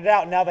you pointed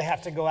out, now they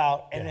have to go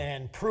out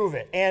and prove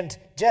it. And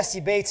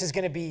Jesse Bates is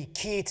going to be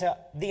key to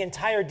the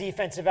entire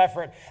defensive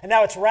effort. And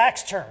now it's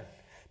Rack's turn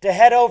to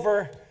head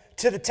over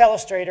to the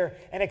telestrator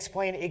and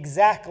explain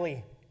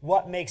exactly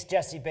what makes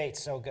Jesse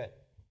Bates so good.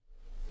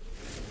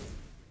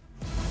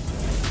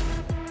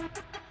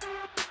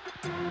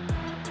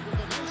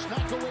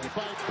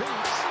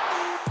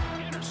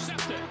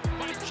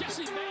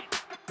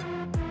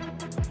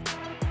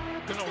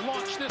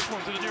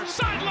 To the near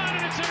sideline,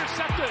 and it's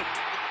intercepted.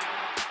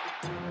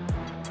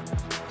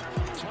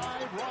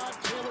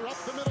 Tyrod Taylor up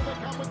the middle. They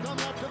come with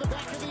Dunlap to the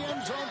back of the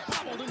end zone.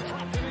 Fumbled and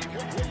dropped and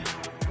incomplete.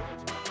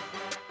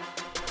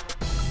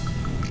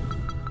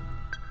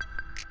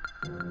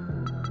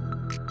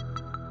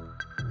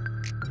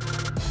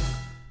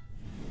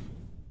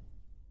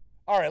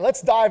 All right,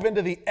 let's dive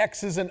into the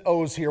X's and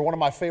O's here, one of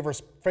my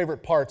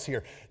favorite parts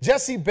here.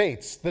 Jesse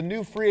Bates, the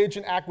new free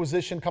agent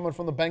acquisition coming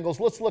from the Bengals.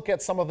 Let's look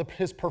at some of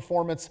his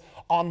performance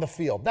on the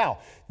field. Now,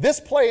 this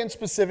play in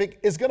specific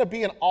is going to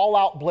be an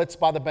all-out blitz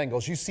by the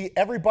Bengals. You see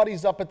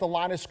everybody's up at the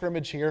line of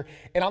scrimmage here,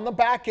 and on the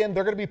back end,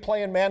 they're going to be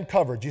playing man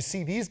coverage. You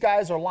see these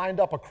guys are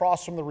lined up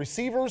across from the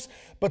receivers,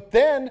 but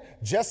then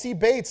Jesse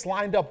Bates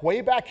lined up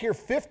way back here,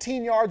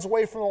 15 yards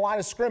away from the line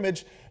of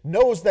scrimmage,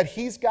 knows that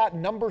he's got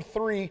number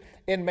 3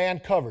 in man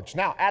coverage.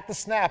 Now, at the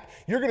snap,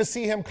 you're going to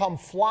see him come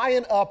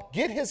flying up,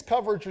 get his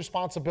coverage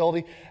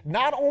responsibility.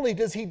 Not only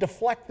does he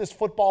deflect this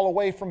football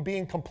away from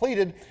being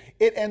completed,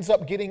 it ends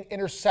up getting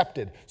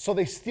intercepted. So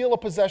they steal a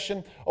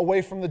possession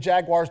away from the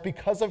Jaguars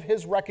because of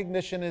his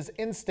recognition, his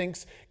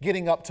instincts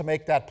getting up to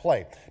make that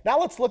play. Now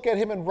let's look at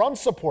him in run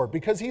support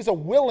because he's a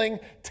willing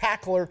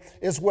tackler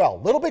as well.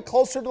 A little bit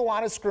closer to the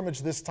line of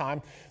scrimmage this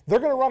time. They're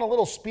going to run a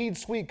little speed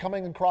sweep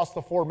coming across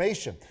the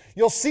formation.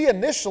 You'll see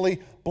initially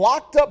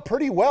blocked up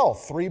pretty well.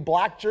 3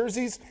 black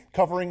jerseys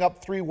covering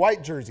up 3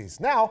 white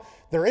jerseys. Now,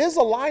 there is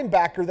a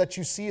linebacker that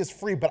you see is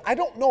free, but I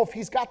don't know if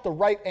he's got the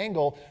right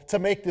angle to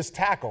make this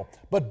tackle.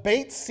 But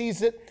Bates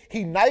sees it,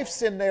 he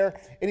knifes in there,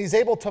 and he's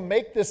able to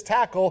make this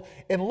tackle.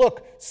 And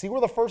look, see where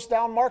the first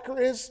down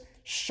marker is?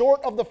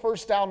 Short of the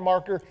first down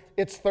marker,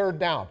 it's 3rd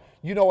down.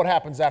 You know what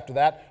happens after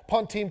that.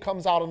 Punt team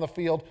comes out on the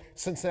field.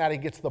 Cincinnati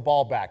gets the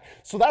ball back.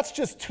 So that's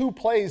just 2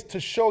 plays to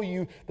show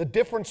you the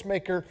difference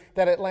maker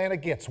that Atlanta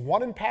gets.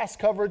 1 in pass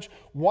coverage,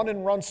 1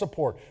 in run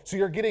support. So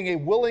you're getting a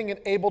willing and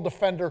able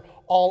defender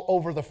all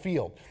over the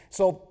field.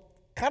 So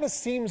kind of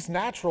seems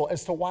natural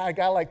as to why a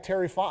guy like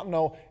Terry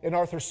Fontenot and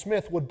Arthur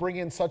Smith would bring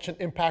in such an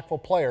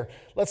impactful player.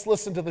 Let's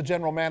listen to the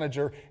general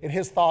manager and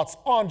his thoughts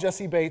on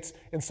Jesse Bates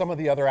and some of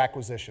the other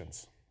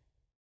acquisitions.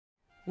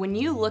 When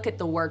you look at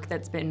the work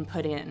that's been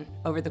put in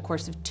over the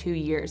course of 2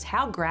 years,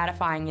 how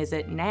gratifying is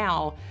it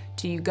now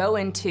to go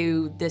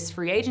into this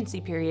free agency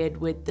period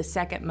with the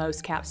 2nd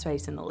most cap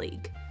space in the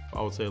league?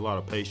 I would say a lot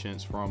of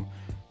patience from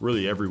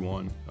really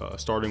everyone,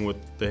 starting with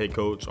the head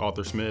coach,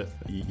 Arthur Smith.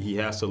 He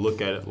has to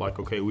look at it like,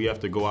 okay, we have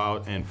to go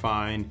out and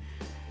find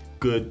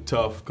good,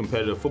 tough,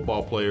 competitive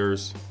football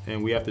players,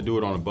 and we have to do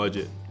it on a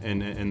budget,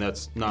 and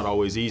that's not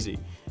always easy.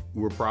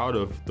 We're proud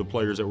of the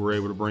players that we're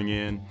able to bring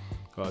in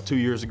 2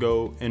 years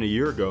ago and a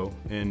year ago,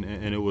 and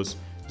it was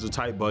a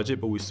tight budget,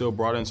 but we still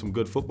brought in some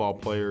good football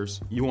players.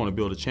 You want to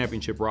build a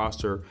championship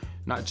roster,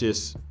 not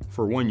just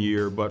for 1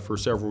 year, but for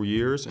several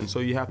years, and so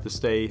you have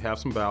to have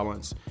some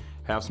balance,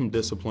 have some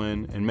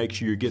discipline, and make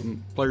sure you're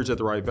getting players at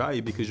the right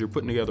value because you're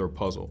putting together a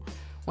puzzle.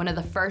 One of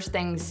the first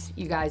things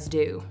you guys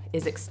do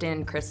is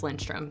extend Chris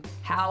Lindstrom.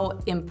 How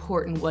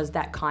important was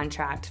that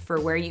contract for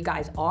where you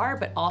guys are,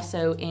 but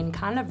also in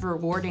kind of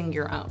rewarding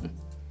your own?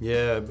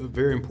 Yeah,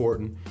 very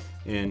important.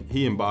 And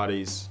he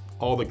embodies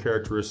all the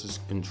characteristics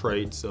and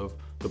traits of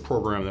the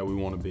program that we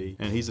want to be.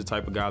 And he's the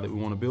type of guy that we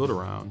want to build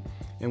around.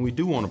 And we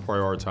do want to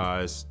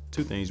prioritize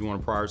 2 things. We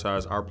want to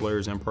prioritize our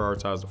players and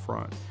prioritize the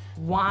front.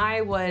 Why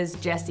was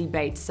Jesse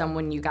Bates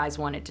someone you guys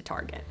wanted to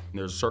target?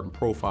 There's a certain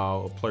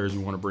profile of players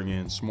we want to bring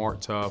in: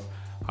 smart, tough,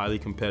 highly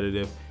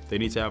competitive. They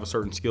need to have a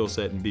certain skill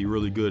set and be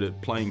really good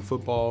at playing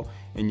football,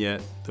 and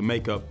yet the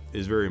makeup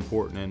is very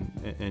important,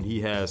 and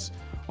he has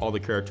all the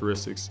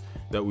characteristics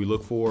that we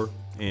look for.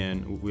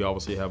 And we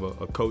obviously have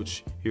a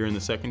coach here in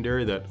the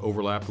secondary that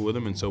overlapped with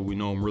him, and so we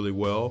know him really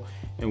well.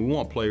 And we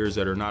want players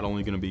that are not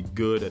only going to be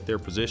good at their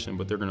position,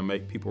 but they're going to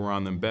make people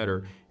around them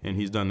better, and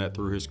he's done that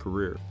through his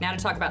career. Now to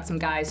talk about some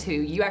guys who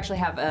you actually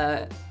have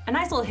a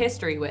nice little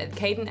history with,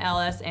 Caden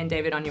Ellis and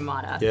David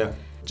Onyemata. Yeah.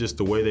 just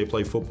the way they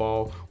play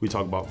football. We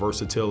talk about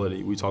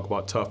versatility, we talk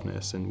about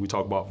toughness, and we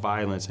talk about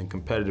violence and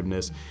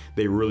competitiveness.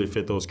 They really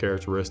fit those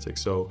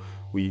characteristics. So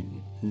we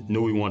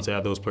knew we wanted to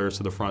add those players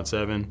to the front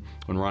seven.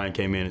 When Ryan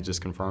came in, it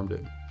just confirmed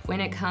it. When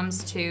it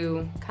comes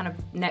to kind of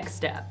next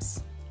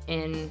steps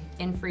in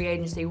free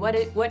agency,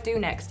 what do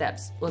next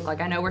steps look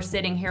like? I know we're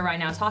sitting here right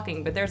now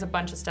talking, but there's a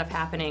bunch of stuff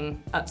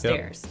happening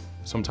upstairs. Yep.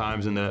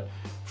 Sometimes in that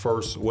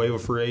first wave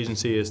of free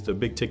agency, it's the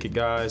big ticket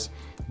guys,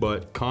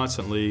 but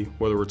constantly,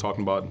 whether we're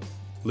talking about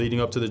leading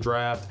up to the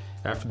draft,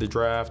 after the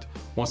draft,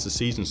 once the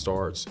season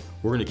starts,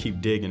 we're going to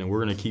keep digging and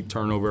we're going to keep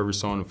turning over every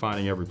stone and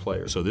finding every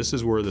player. So this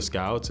is where the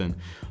scouts and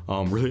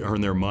really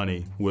earn their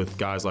money with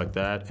guys like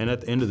that. And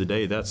at the end of the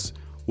day, that's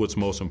what's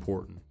most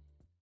important.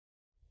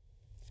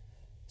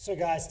 So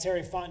guys,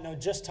 Terry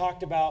Fontenot just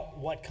talked about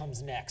what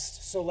comes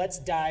next. So let's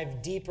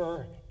dive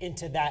deeper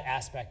into that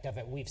aspect of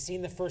it. We've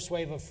seen the first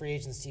wave of free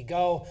agency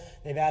go.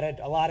 They've added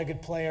a lot of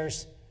good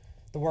players.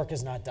 The work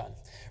is not done,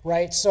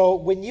 right? So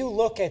when you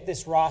look at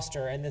this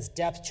roster and this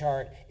depth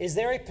chart, is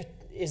there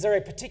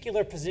a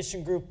particular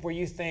position group where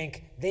you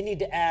think they need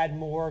to add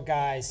more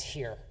guys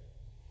here?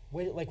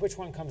 Like which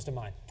one comes to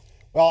mind?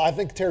 Well, I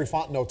think Terry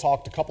Fontenot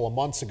talked a couple of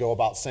months ago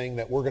about saying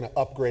that we're going to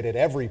upgrade at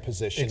every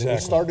position. Exactly. And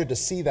we started to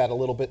see that a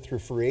little bit through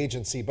free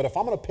agency. But if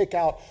I'm going to pick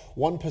out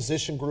one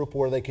position group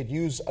where they could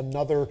use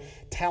another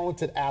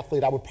talented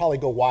athlete, I would probably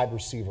go wide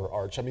receiver,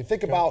 Arch. I mean,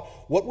 think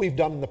about what we've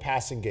done in the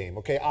passing game.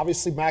 Okay,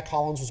 obviously Mac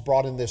Hollins was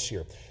brought in this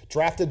year.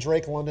 Drafted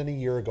Drake London a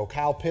year ago.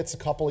 Kyle Pitts a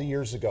couple of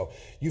years ago.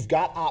 You've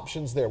got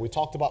options there. We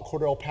talked about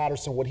Cordell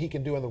Patterson, what he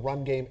can do in the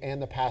run game and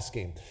the pass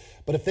game.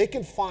 But if they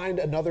can find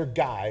another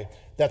guy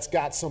that's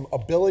got some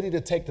ability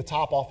to take the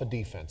top off a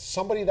defense,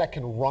 somebody that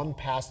can run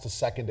past the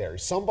secondary,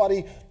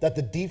 somebody that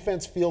the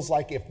defense feels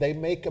like if they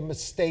make a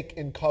mistake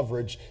in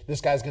coverage,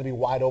 this guy's going to be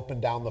wide open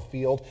down the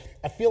field.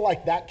 I feel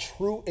like that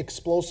true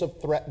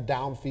explosive threat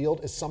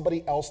downfield is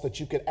somebody else that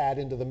you could add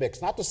into the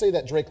mix. Not to say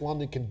that Drake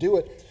London can't do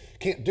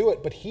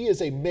it, but he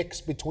is a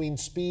mix between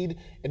speed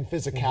and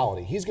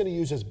physicality. He's going to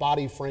use his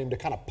body frame to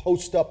kind of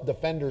post up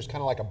defenders, kind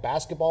of like a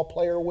basketball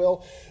player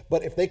will.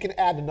 But if they can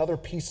add another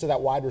piece to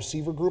that wide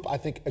receiver group, I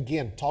think,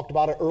 again, talked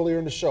about it earlier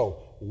in the show,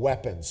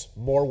 weapons,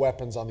 more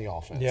weapons on the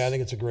offense. Yeah, I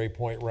think it's a great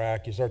point,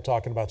 Rack. You start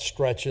talking about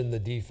stretching the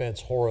defense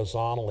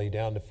horizontally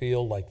down the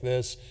field like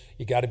this.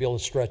 You got to be able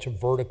to stretch them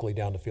vertically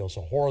down the field.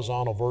 So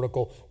horizontal,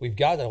 vertical. We've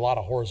got a lot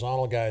of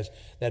horizontal guys.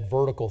 That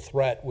vertical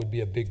threat would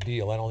be a big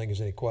deal. I don't think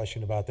there's any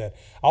question about that.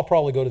 I'll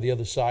probably go to the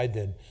other side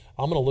then.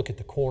 I'm going to look at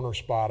the corner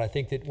spot. I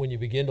think that when you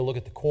begin to look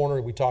at the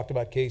corner, we talked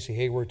about Casey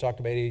Hayward, talked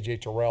about A.J.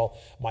 Terrell.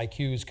 Mike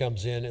Hughes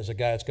comes in as a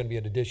guy that's going to be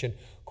an addition.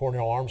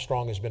 Cornell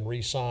Armstrong has been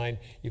re-signed.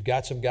 You've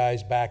got some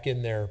guys back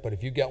in there, but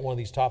if you've got one of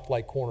these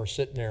top-flight corners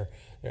sitting there,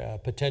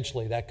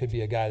 potentially that could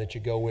be a guy that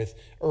you go with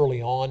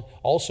early on.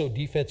 Also,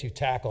 defensive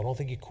tackle. I don't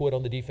think you quit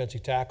on the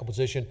defensive tackle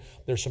position.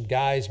 There's some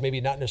guys,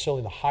 maybe not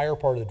necessarily in the higher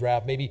part of the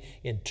draft, maybe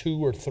in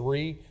 2 or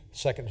 3,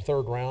 second and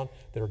third round,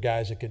 that are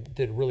guys that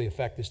could really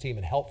affect this team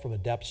and help from a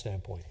depth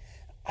standpoint.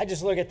 I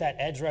just look at that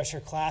edge rusher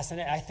class, and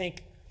I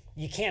think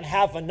you can't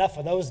have enough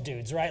of those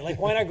dudes, right? Like,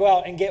 why not go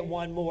out and get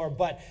one more?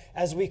 But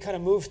as we kind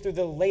of move through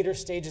the later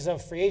stages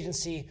of free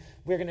agency,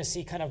 we're going to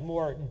see kind of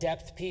more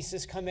depth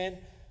pieces come in.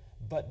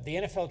 But the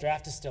NFL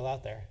draft is still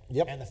out there.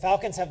 Yep. And the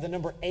Falcons have the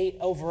number 8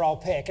 overall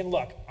pick. And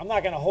look, I'm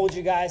not going to hold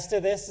you guys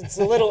to this. It's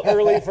a little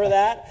early for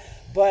that.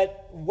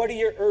 But what are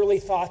your early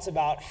thoughts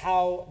about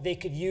how they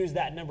could use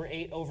that number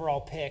 8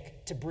 overall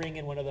pick to bring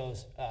in one of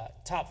those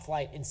top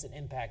flight instant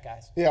impact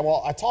guys? Yeah,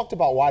 well, I talked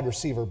about wide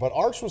receiver, but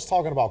Arch was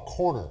talking about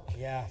corner.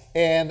 Yeah.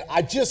 And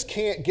I just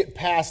can't get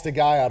past a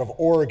guy out of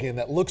Oregon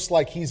that looks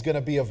like he's going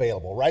to be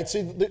available, right?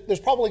 So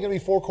there's probably going to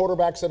be 4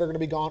 quarterbacks that are going to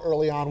be gone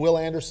early on. Will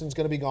Anderson's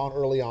going to be gone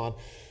early on.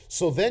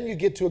 So then you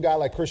get to a guy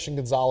like Christian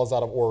Gonzalez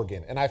out of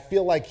Oregon, and I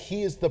feel like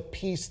he is the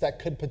piece that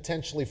could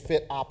potentially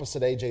fit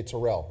opposite A.J.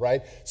 Terrell,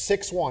 right?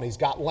 6'1", he's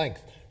got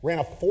length. Ran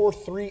a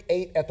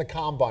 4.38 at the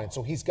combine,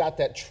 so he's got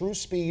that true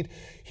speed.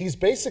 He's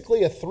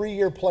basically a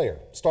 3-year player.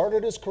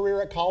 Started his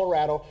career at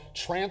Colorado,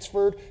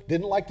 transferred,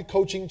 didn't like the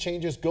coaching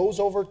changes, goes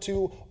over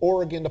to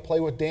Oregon to play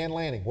with Dan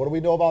Lanning. What do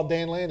we know about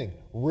Dan Lanning?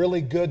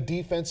 Really good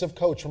defensive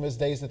coach from his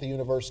days at the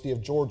University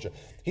of Georgia.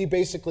 He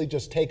basically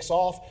just takes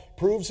off,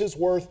 proves his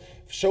worth,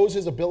 shows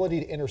his ability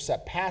to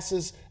intercept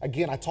passes.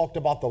 Again, I talked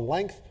about the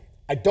length.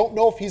 I don't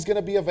know if he's going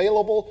to be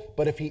available,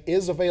 but if he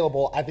is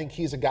available, I think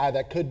he's a guy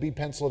that could be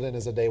penciled in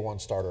as a day 1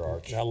 starter,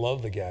 Arch. I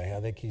love the guy. I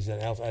think he's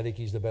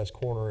the best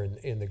corner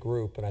in the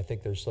group, and I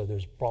think there's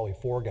probably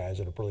 4 guys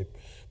that are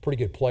pretty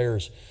good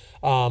players.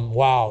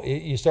 Wow,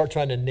 you start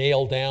trying to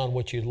nail down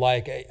what you'd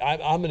like.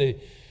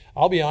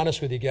 I'll be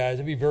honest with you guys,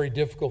 it'd be very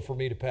difficult for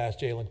me to pass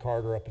Jalen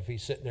Carter up if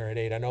he's sitting there at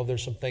 8. I know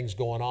there's some things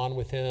going on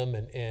with him,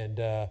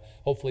 and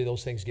hopefully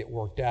those things get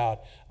worked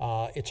out.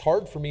 It's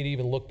hard for me to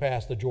even look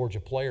past the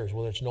Georgia players,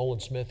 whether it's Nolan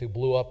Smith, who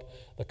blew up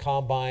the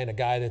combine, a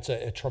guy that's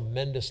a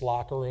tremendous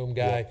locker room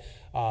guy.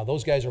 Yeah.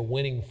 Those guys are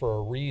winning for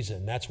a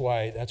reason. That's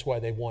why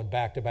they've won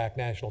back-to-back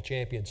national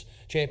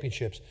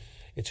championships.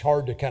 it's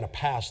hard to kind of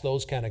pass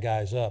those kind of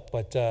guys up.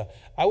 But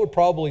I would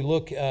probably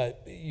look,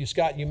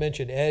 Scott, you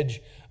mentioned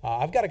edge.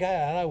 I've got a guy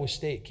at Iowa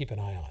State keep an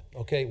eye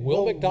on. Okay,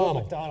 Will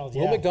McDonald.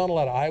 Will McDonald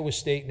out of Iowa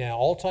State now,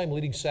 all-time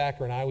leading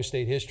sacker in Iowa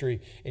State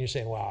history. And you're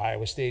saying, well,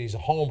 Iowa State, he's a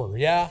homer.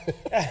 Yeah,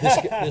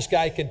 this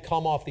guy can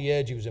come off the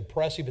edge. He was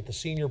impressive at the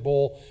Senior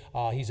Bowl.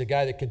 He's a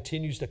guy that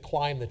continues to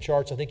climb the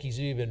charts. I think he's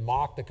even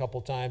mocked a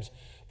couple times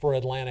for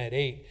Atlanta at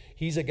 8.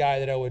 He's a guy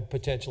that I would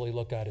potentially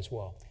look at as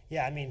well.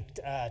 Yeah, I mean,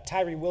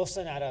 Tyree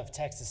Wilson out of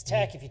Texas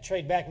Tech. If you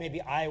trade back,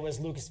 maybe Iowa's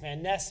Lucas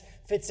Van Ness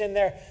fits in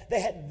there. They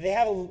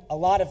have a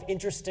lot of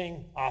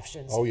interesting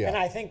options. Oh, yeah. And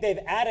I think they've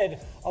added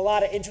a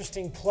lot of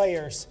interesting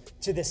players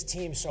to this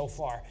team so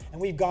far.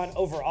 And we've gone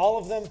over all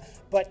of them.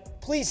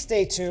 But please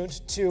stay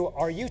tuned to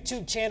our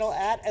YouTube channel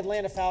at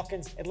Atlanta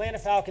Falcons,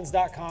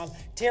 atlantafalcons.com.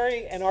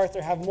 Terry and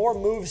Arthur have more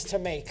moves to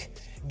make,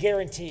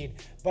 guaranteed.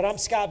 But I'm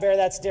Scott Bair,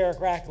 that's Derek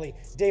Rackley.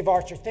 Dave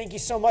Archer, thank you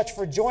so much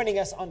for joining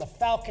us on the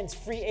Falcons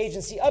Free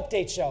Agency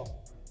Update Show,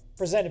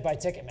 presented by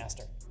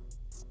Ticketmaster.